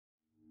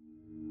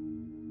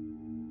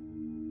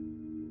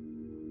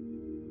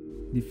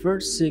The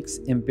first six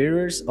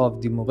emperors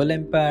of the Mughal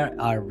Empire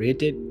are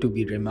rated to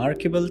be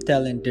remarkable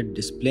talented,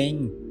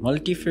 displaying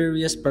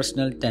multifarious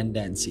personal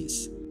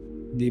tendencies.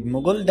 The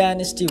Mughal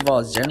dynasty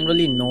was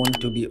generally known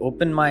to be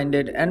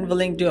open-minded and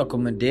willing to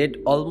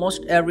accommodate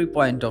almost every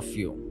point of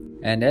view,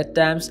 and at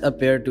times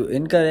appear to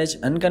encourage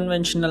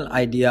unconventional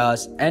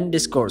ideas and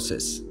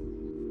discourses.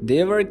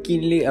 They were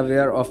keenly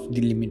aware of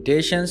the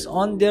limitations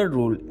on their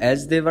rule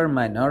as they were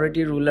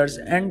minority rulers,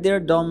 and their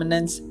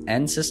dominance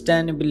and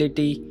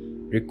sustainability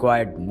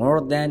required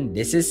more than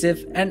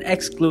decisive and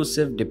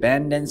exclusive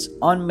dependence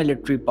on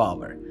military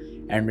power,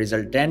 and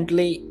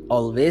resultantly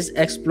always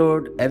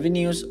explored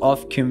avenues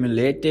of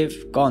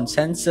cumulative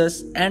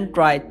consensus and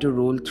tried to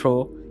rule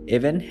through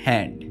even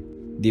hand.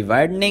 The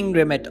widening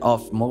remit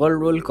of Mughal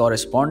rule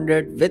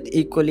corresponded with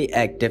equally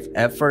active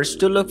efforts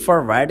to look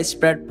for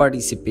widespread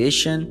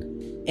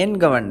participation in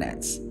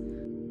governance.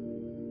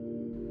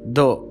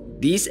 Though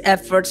these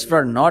efforts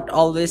were not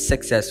always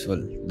successful,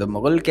 the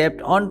Mughal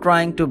kept on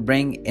trying to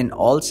bring in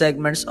all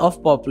segments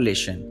of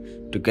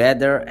population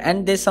together,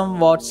 and they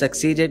somewhat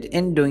succeeded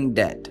in doing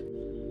that.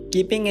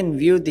 Keeping in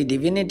view the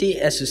divinity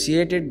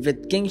associated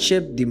with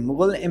kingship, the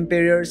Mughal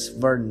emperors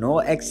were no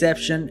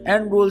exception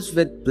and ruled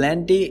with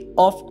plenty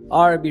of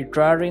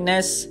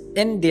arbitrariness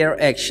in their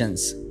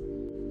actions.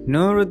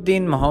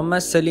 Nur-ud-din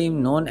Muhammad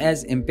Salim, known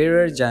as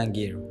Emperor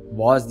Jahangir,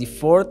 was the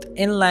fourth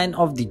in line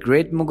of the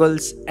great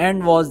Mughals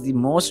and was the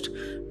most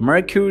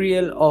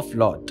mercurial of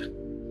lot.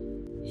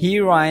 He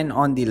reigned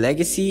on the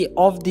legacy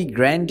of the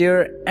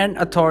grandeur and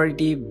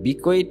authority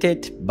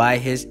bequeathed by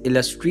his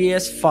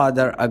illustrious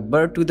father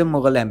Akbar to the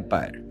Mughal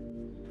Empire.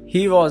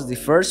 He was the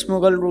first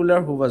Mughal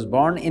ruler who was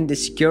born in the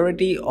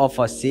security of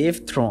a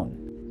safe throne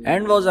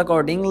and was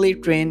accordingly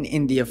trained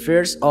in the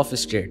affairs of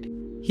state.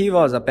 He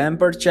was a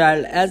pampered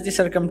child as the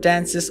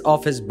circumstances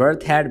of his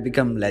birth had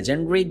become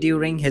legendary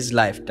during his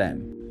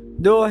lifetime.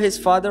 Though his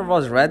father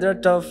was rather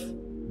tough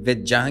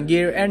with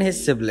Jahangir and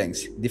his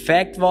siblings, the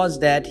fact was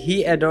that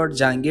he adored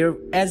Jahangir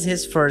as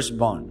his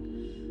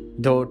firstborn.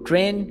 Though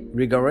trained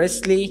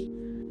rigorously,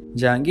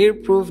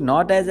 Jahangir proved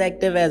not as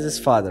active as his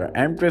father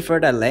and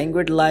preferred a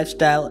languid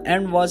lifestyle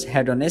and was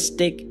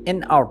hedonistic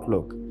in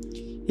outlook.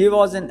 He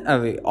was in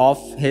awe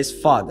of his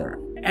father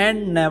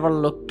and never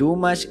looked too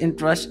much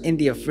interest in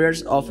the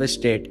affairs of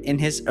state in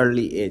his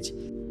early age.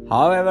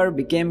 However,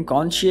 became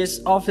conscious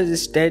of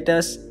his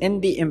status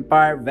in the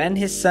empire when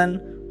his son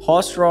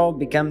Khosrow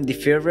became the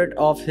favorite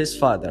of his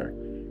father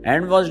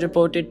and was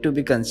reported to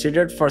be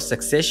considered for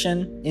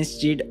succession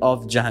instead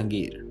of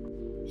Jahangir.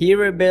 He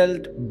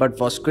rebelled but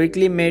was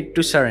quickly made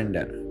to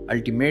surrender,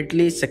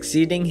 ultimately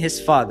succeeding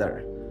his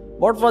father.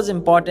 What was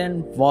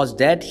important was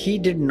that he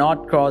did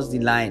not cross the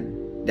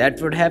line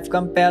that would have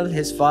compelled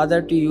his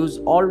father to use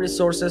all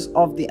resources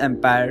of the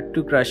empire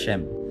to crush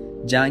him.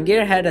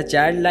 Jahangir had a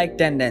childlike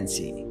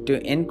tendency to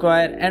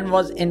inquire and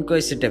was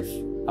inquisitive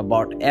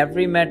about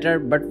every matter,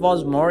 but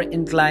was more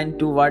inclined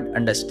toward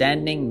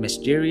understanding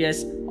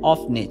mysterious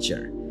of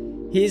nature.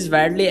 He is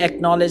widely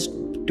acknowledged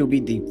to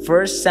be the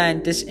first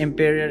scientist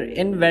emperor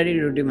in very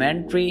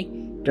rudimentary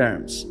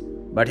terms,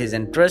 but his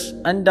interests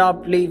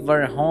undoubtedly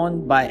were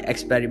honed by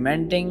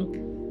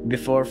experimenting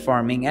before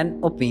forming an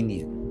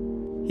opinion.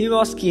 He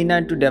was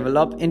keener to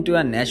develop into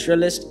a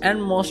naturalist,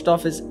 and most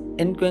of his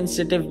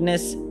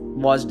inquisitiveness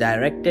was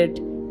directed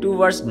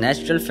towards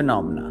natural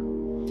phenomena.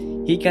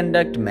 He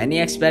conducted many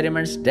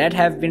experiments that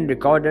have been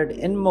recorded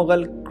in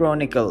Mughal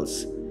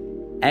chronicles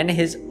and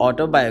his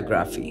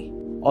autobiography.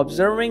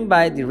 Observing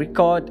by the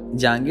record,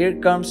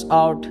 Jahangir comes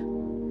out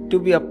to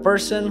be a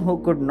person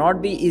who could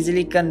not be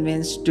easily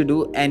convinced to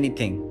do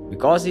anything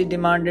because he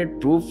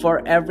demanded proof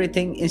for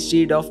everything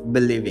instead of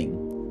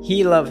believing.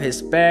 He loved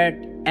his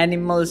pet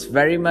animals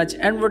very much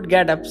and would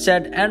get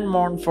upset and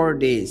mourn for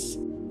days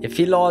if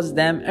he lost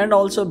them, and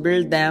also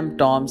built them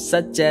tombs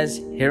such as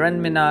Hiran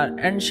Minar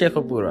and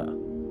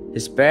Sheikhupura.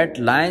 His pet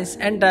lions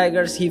and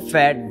tigers he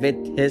fed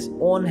with his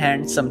own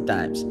hands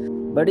sometimes,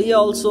 but he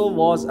also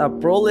was a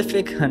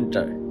prolific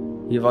hunter.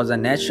 He was a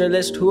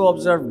naturalist who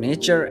observed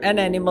nature and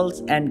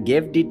animals and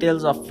gave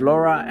details of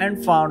flora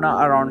and fauna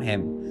around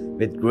him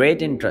with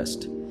great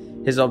interest.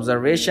 His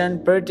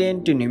observations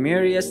pertain to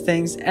numerous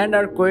things and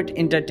are quite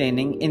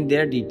entertaining in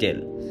their detail.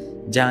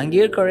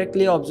 Jahangir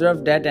correctly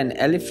observed that an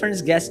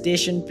elephant's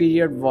gestation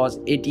period was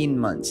 18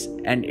 months,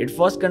 and it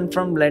was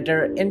confirmed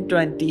later in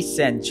 20th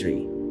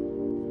century.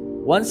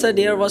 Once a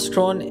deer was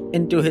thrown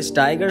into his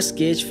tiger's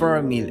cage for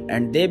a meal,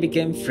 and they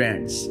became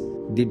friends.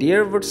 The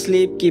deer would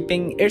sleep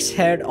keeping its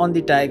head on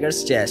the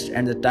tiger's chest,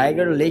 and the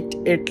tiger licked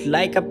it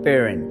like a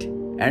parent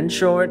and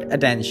showed it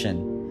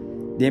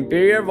attention. The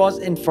emperor was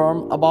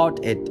informed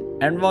about it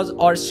and was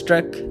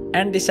awestruck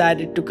and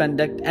decided to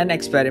conduct an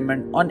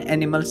experiment on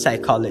animal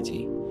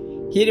psychology.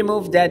 He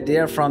removed that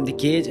deer from the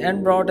cage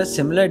and brought a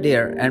similar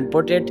deer and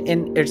put it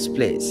in its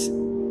place.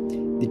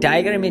 The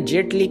tiger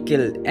immediately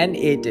killed and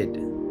ate it.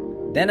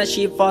 Then a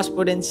sheep was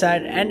put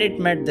inside and it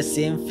met the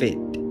same fate.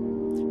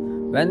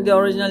 When the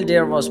original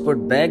deer was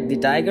put back, the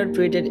tiger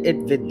treated it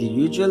with the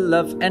usual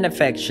love and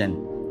affection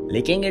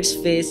licking its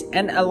face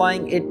and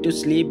allowing it to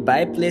sleep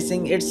by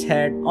placing its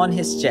head on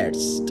his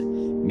chest,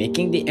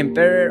 making the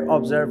emperor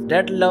observe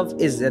that love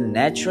is a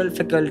natural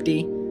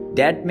faculty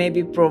that may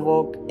be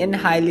provoked in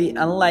highly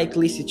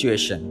unlikely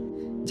situations.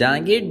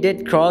 Jahangir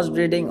did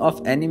crossbreeding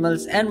of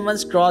animals and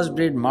once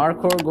crossbred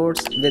Markhor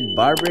goats with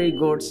Barbary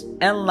goats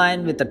and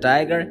lion with a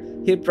tiger.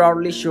 He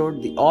proudly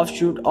showed the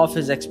offshoot of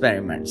his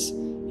experiments.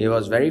 He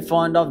was very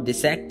fond of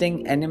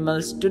dissecting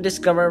animals to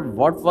discover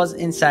what was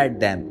inside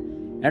them,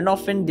 and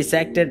often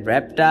dissected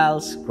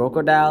reptiles,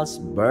 crocodiles,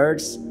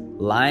 birds,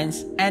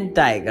 lions, and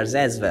tigers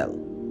as well.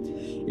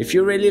 If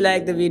you really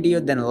like the video,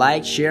 then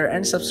like, share,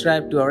 and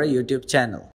subscribe to our YouTube channel.